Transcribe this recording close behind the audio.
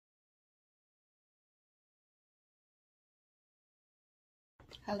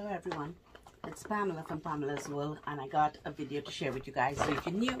Hello everyone, it's Pamela from Pamela's World, and I got a video to share with you guys. So if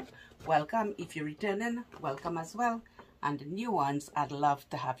you're new, welcome. If you're returning, welcome as well. And the new ones, I'd love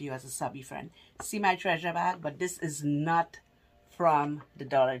to have you as a subby friend. See my treasure bag, but this is not from the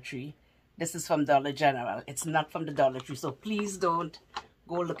Dollar Tree. This is from Dollar General. It's not from the Dollar Tree, so please don't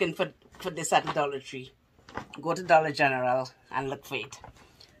go looking for this at the Dollar Tree. Go to Dollar General and look for it.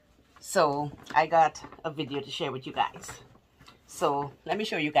 So I got a video to share with you guys. So let me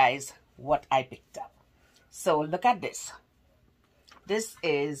show you guys what I picked up. So look at this. This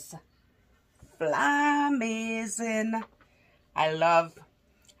is Flamingo. I love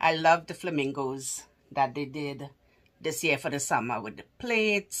the flamingos that they did this year for the summer with the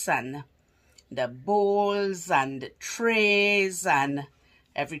plates and the bowls and the trays and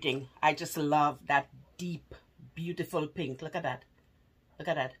everything. I just love that deep, beautiful pink. Look at that. Look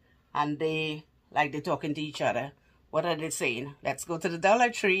at that. And they're talking to each other. What are they saying? Let's go to the Dollar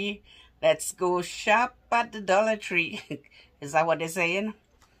Tree. Let's go shop at the Dollar Tree. Is that what they're saying?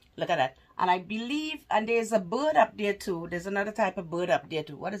 Look at that. And I believe, and there's a bird up there too. There's another type of bird up there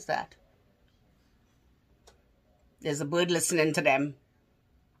too. What is that? There's a bird listening to them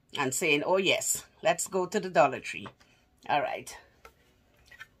and saying, oh yes, let's go to the Dollar Tree. All right.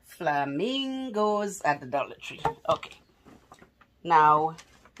 Flamingos at the Dollar Tree. Okay. Now,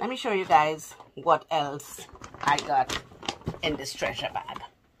 let me show you guys what else I got in this treasure bag.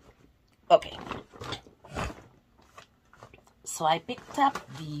 Okay. So I picked up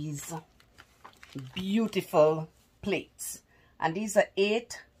these beautiful plates. And these are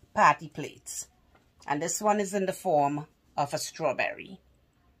 8 party plates. And this one is in the form of a strawberry.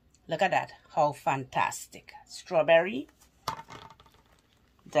 Look at that. How fantastic. Strawberry.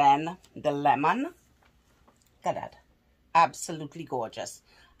 Then the lemon. Look at that. Absolutely gorgeous.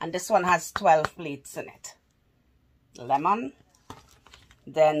 And this one has 12 plates in it. Lemon.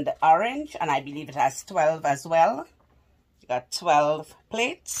 Then the orange, and I believe it has 12 as well. You got 12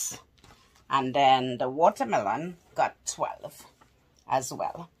 plates. And then the watermelon got 12 as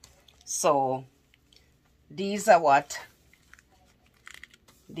well. So these are the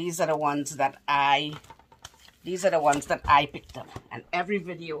ones that I picked up. And every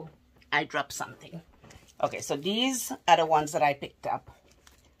video I drop something. Okay, so these are the ones that I picked up.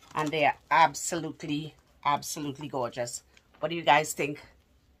 And they are absolutely, absolutely gorgeous. What do you guys think?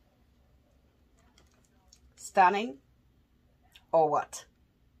 Stunning? Or what?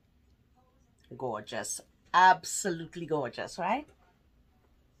 Gorgeous. Absolutely gorgeous, right?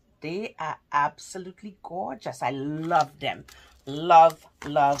 They are absolutely gorgeous. I love them. Love,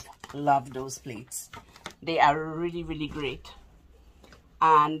 love, love those plates. They are really, really great.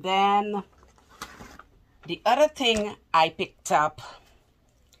 And then the other thing I picked up,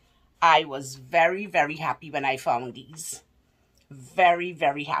 I was very, very happy when I found these. Very,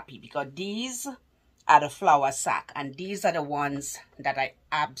 very happy because these are the flour sack, and these are the ones that I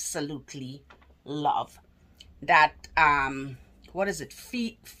absolutely love. That, what is it?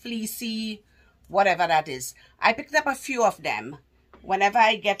 Fleecy, whatever that is. I picked up a few of them. Whenever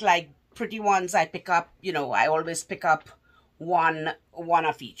I get like pretty ones, I pick up, you know, I always pick up one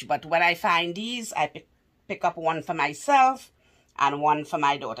of each. But when I find these, I pick up one for myself and one for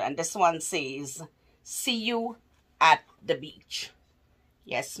my daughter. And this one says, see you at the beach.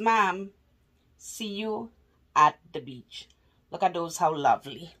 Yes, ma'am. See you at the beach. Look at those, how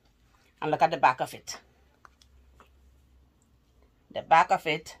lovely. And look at the back of it. The back of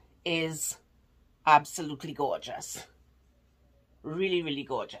it is absolutely gorgeous. Really, really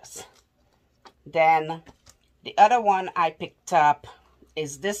gorgeous. Then the other one I picked up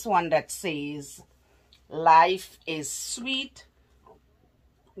is this one that says, life is sweet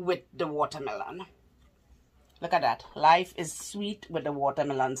with the watermelon. Look at that. Life is sweet with the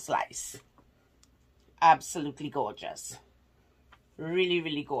watermelon slice. Absolutely gorgeous. Really,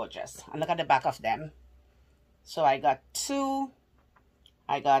 really gorgeous. And look at the back of them. So I got 2.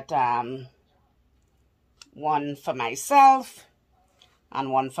 I got one for myself and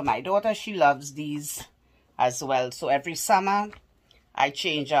one for my daughter. She loves these as well. So every summer I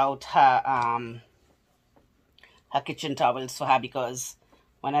change out her kitchen towels for her, because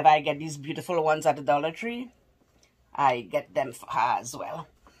whenever I get these beautiful ones at the Dollar Tree, I get them for her as well.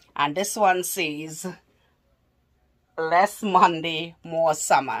 And this one says, less Monday, more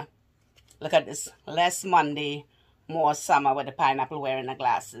summer. Look at this. Less Monday, more summer, with the pineapple wearing the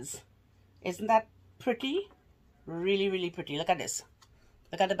glasses. Isn't that pretty? Really, really pretty. Look at this.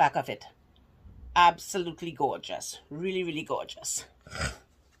 Look at the back of it. Absolutely gorgeous. Really, really gorgeous.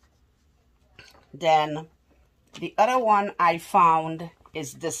 Then the other one I found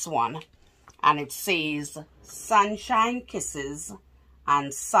is this one. And it says, sunshine kisses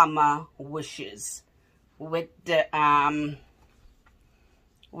and Summer Wishes with the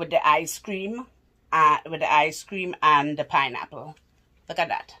ice cream, and the pineapple. Look at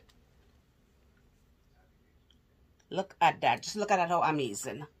that. Look at that. Just look at that, how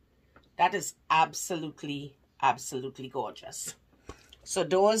amazing. That is absolutely, absolutely gorgeous. So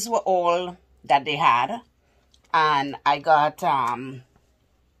those were all that they had. And I got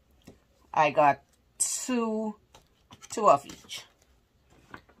two of each.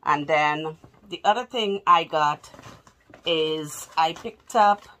 And then the other thing I got is I picked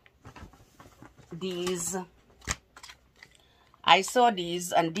up these. I saw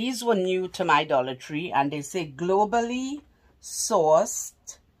these, and these were new to my Dollar Tree, and they say globally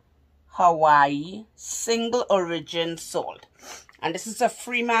sourced Hawaii single origin salt. And this is a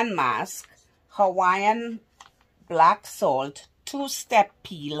Freeman mask, Hawaiian black salt, 2-step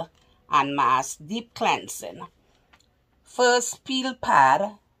peel and mask, deep cleansing. First peel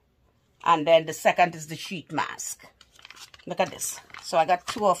pad, and then the second is the sheet mask. Look at this. So I got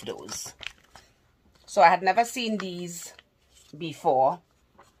 2 of those. So I had never seen these before,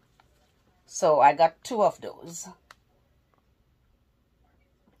 so I got 2 of those.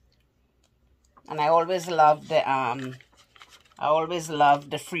 And I always love the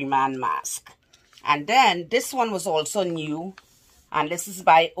Freeman mask. And then this one was also new, and this is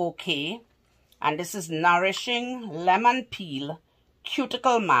by OK, and this is Nourishing Lemon Peel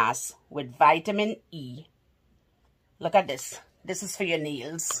Cuticle Mask with Vitamin E. Look at this. This is for your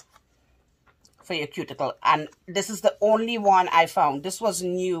nails, for your cuticle, and this is the only one I found. This was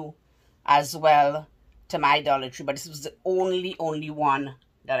new as well to my Dollar Tree, but this was the only one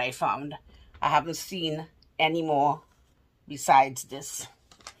that I found. I haven't seen any more besides this.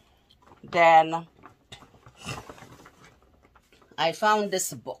 Then I found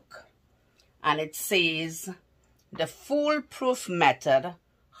this book, and it says The Foolproof Method,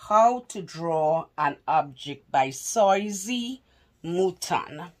 How to Draw an Object by Soisy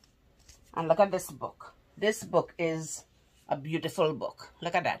Mouton. And look at this book. This book is a beautiful book.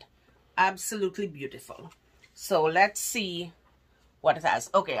 Look at that. Absolutely beautiful. So let's see what it has.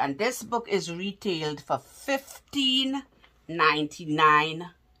 Okay, and this book is retailed for $15.99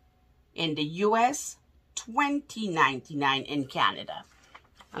 in the US, $20.99 in Canada.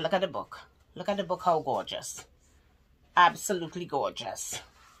 And look at the book. Look at the book, how gorgeous. Absolutely gorgeous.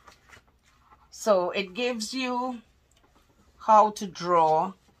 So it gives you how to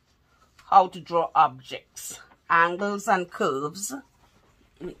draw objects, angles and curves.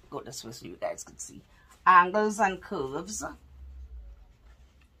 Let me go this way so you guys can see. Angles and curves.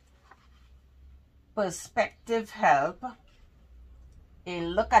 Perspective help. A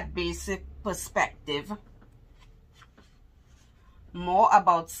look at basic perspective. More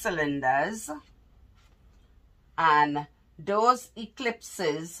about cylinders. And those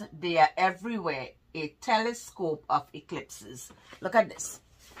eclipses, they are everywhere. A telescope of eclipses. Look at this.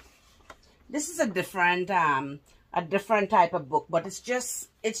 This is a different type of book, but it's just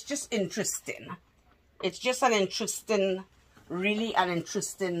interesting. It's just an interesting, really an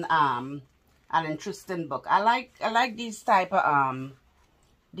interesting book. I like these type of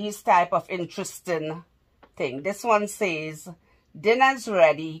interesting thing. This one says, dinner's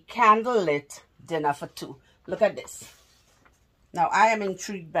ready, candle lit, dinner for 2. Look at this. Now I am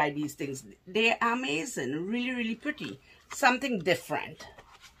intrigued by these things. They're amazing, really, really pretty. Something different.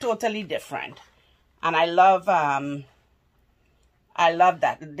 Totally different, and I love that.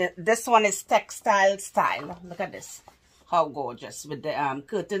 This one is textile style. Look at this, how gorgeous, with the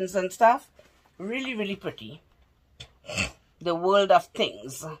curtains and stuff. Really, really pretty. The World of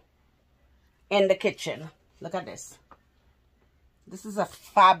Things in the kitchen. Look at this. This is a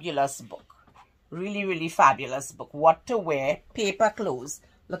fabulous book. Really, really fabulous book. What to wear, paper clothes.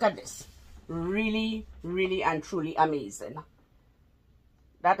 Look at this. Really, really and truly amazing.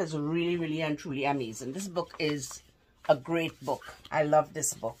 That is really, really and truly amazing. This book is a great book. I love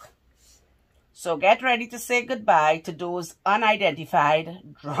this book. So get ready to say goodbye to those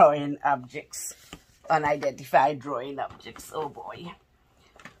unidentified drawing objects. Unidentified drawing objects. Oh boy.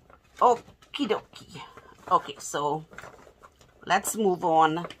 Okie dokie. Okay, so let's move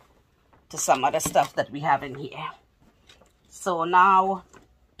on to some other stuff that we have in here. So now,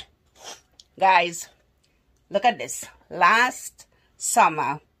 guys, look at this. Last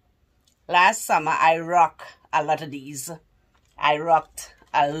summer I rocked a lot of these. I rocked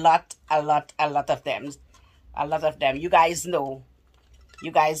a lot of them. You guys know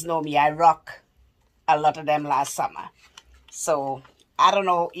me. I rock a lot of them last summer. So I don't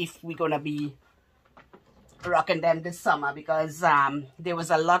know if we're gonna be rocking them this summer, because there was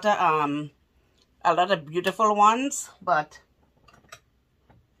a lot of beautiful ones, but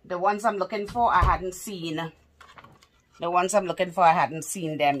The ones I'm looking for, I hadn't seen. The ones I'm looking for, I hadn't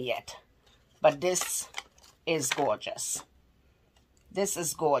seen them yet. But this is gorgeous. This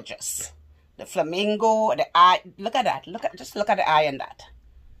is gorgeous. The flamingo, the eye. Look at that. Just look at the eye in that.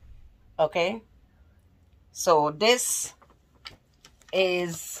 Okay. So this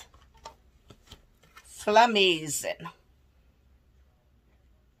is Flamazing.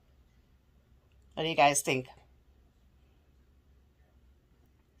 What do you guys think?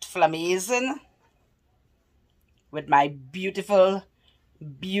 Flamazing with my beautiful,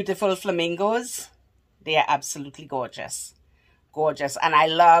 beautiful flamingos. They are absolutely gorgeous. Gorgeous. And I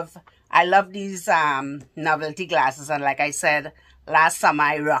love these novelty glasses. And like I said, last summer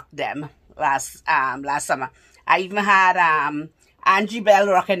I rocked them. Last summer. I even had Angie Bell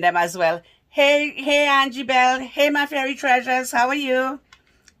rocking them as well. Hey Angie Bell. Hey my fairy treasures. How are you?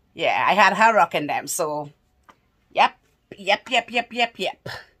 Yeah, I had her rocking them. So yep.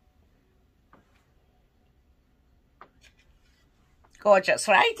 Gorgeous,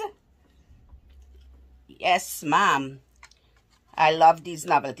 right? Yes, ma'am. I love these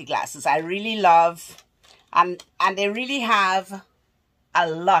novelty glasses. I really love, and they really have a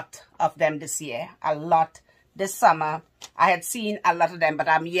lot of them this year. A lot this summer. I had seen a lot of them, but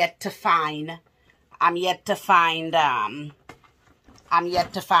I'm yet to find them.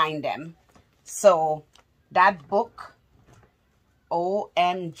 So that book,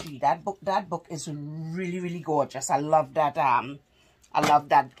 OMG, that book is really, really gorgeous. I love that.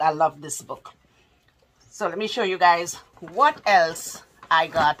 I love this book. So let me show you guys what else I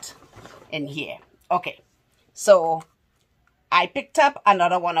got in here. Okay, so I picked up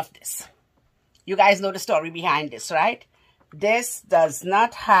another one of this. You guys know the story behind this, right? This does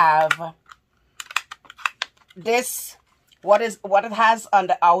not have this. What it has on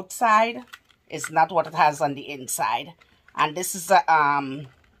the outside is not what it has on the inside. And this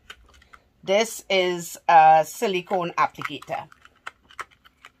is a silicone applicator.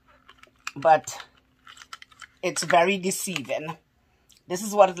 But it's very deceiving. This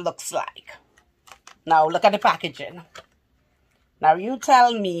is what it looks like. Now look at the packaging. Now you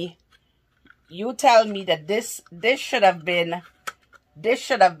tell me that this should have been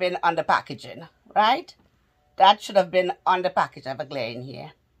on the packaging, right? That should have been on the package. I have a glare in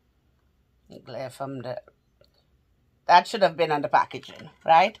here. Glare from the. That should have been on the packaging,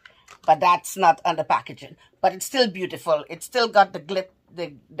 right? But that's not on the packaging. But it's still beautiful. It's still got the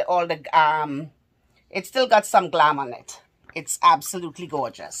it's still got some glam on it. It's absolutely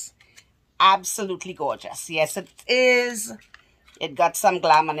gorgeous. Absolutely gorgeous. Yes, it is. It got some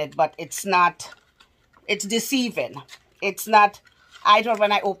glam on it, but it's not. It's deceiving. It's not. I thought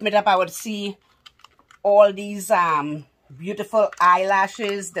when I open it up, I would see all these beautiful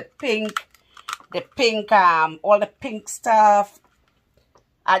eyelashes, the pink, all the pink stuff.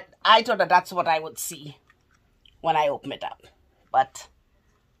 I thought that that's what I would see when I open it up, but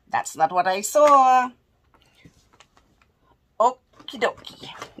that's not what I saw. Okie dokie.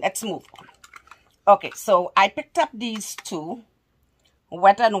 Let's move on. Okay, so I picked up these two,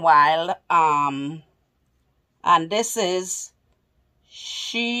 Wet n Wild, and this is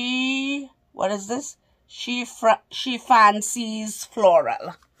what is this? She Fancies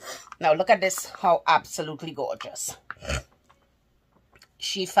Floral. Now look at this, how absolutely gorgeous.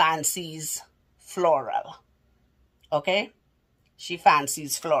 She Fancies Floral. Okay? She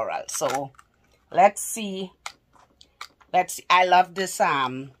Fancies Floral. So let's see. I love this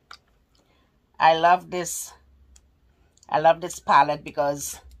palette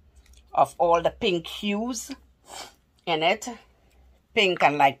because of all the pink hues in it. Pink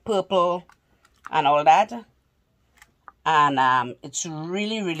and like purple and all that. And it's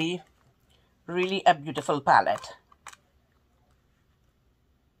really, really, really a beautiful palette.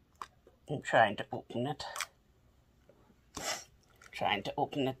 I'm trying to open it. Trying to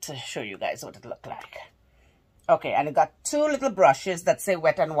open it to show you guys what it looked like. Okay, and it got two little brushes that say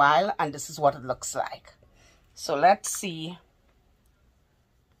Wet n Wild, and this is what it looks like. So let's see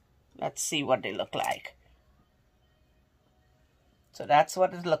what they look like. So that's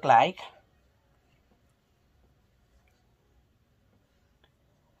what it looked like.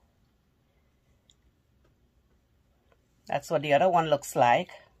 That's what the other one looks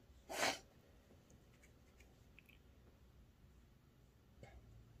like.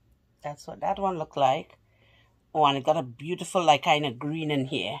 That's what that one looked like. Oh, and it got a beautiful like kind of green in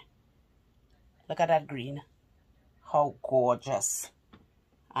here. Look at that green. How gorgeous.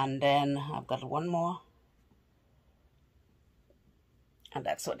 And then I've got one more. And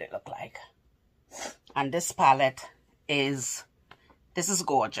that's what they look like. And this palette is, this is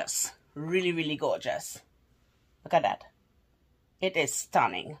gorgeous. Really, really gorgeous. Look at that. It is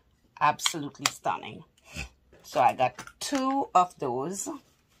stunning, absolutely stunning. So I got 2 of those.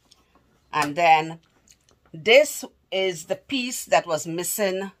 And then this is the piece that was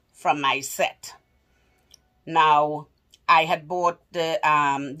missing from my set. Now, I had bought the,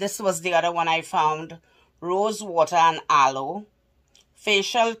 this was the other one I found, Rose Water and Aloe,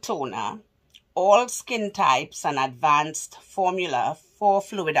 Facial Toner, All Skin Types and Advanced Formula for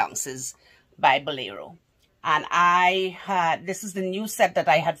Fluid Ounces by Bolero. And I had, this is the new set that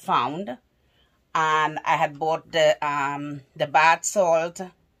I had found. And I had bought the bath salt.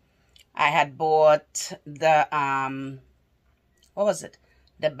 I had bought the, what was it?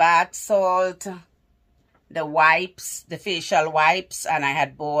 The bath salt, the wipes, the facial wipes, and I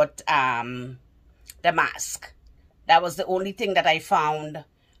had bought the mask. That was the only thing that I found.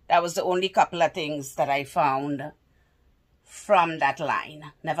 That was the only couple of things that I found from that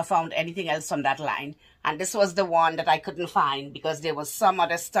line. Never found anything else from that line. And this was the one that I couldn't find because there was some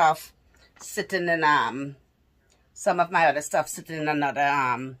other stuff sitting in, some of my other stuff sitting in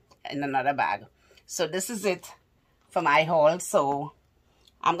another bag. So this is it for my haul. So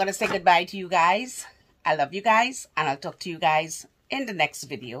I'm going to say goodbye to you guys. I love you guys, and I'll talk to you guys in the next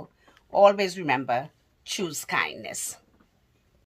video. Always remember, choose kindness.